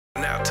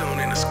Now tune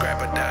in to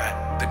Skrapp or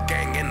Die, the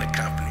gang in the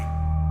company.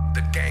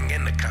 The gang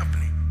in the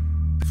company.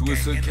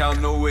 Swiss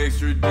account, no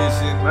extradition.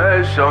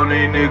 Smash on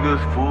these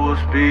niggas full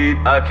speed,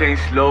 I can't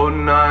slow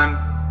none.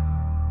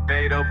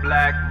 Beta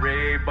black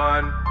red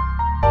bun.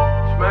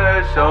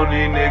 Smash on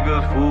these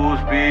niggas full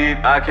speed,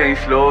 I can't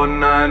slow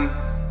none.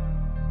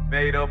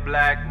 Beta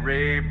black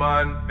red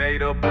bun,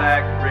 beta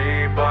black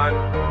red bun.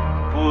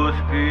 Full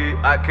speed,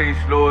 I can't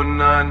slow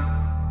none.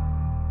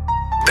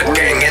 The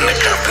gang in the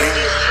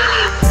company.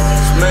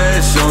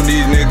 Smash on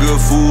these niggas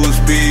full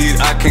speed,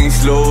 I can't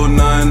slow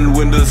none.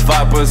 Windows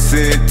 5%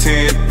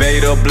 tint,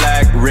 beta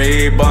black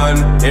red bun.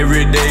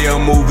 Every day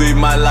I'm moving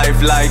my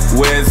life like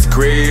Wes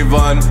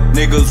Craven.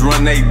 Niggas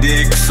run they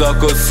dick,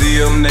 suckers see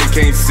them, they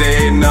can't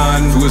say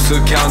none. Swiss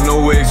account,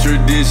 no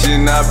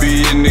extradition, I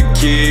be in the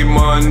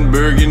Cayman.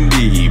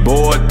 Burgundy,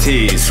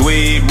 Vortex,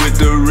 suede with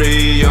the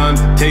rayon.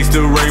 Taste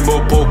the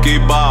rainbow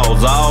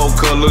Pokeballs, all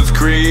colors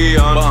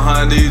crayon.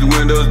 Behind these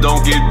windows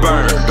don't get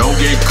burned, don't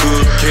get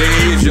cooked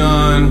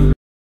Cajun.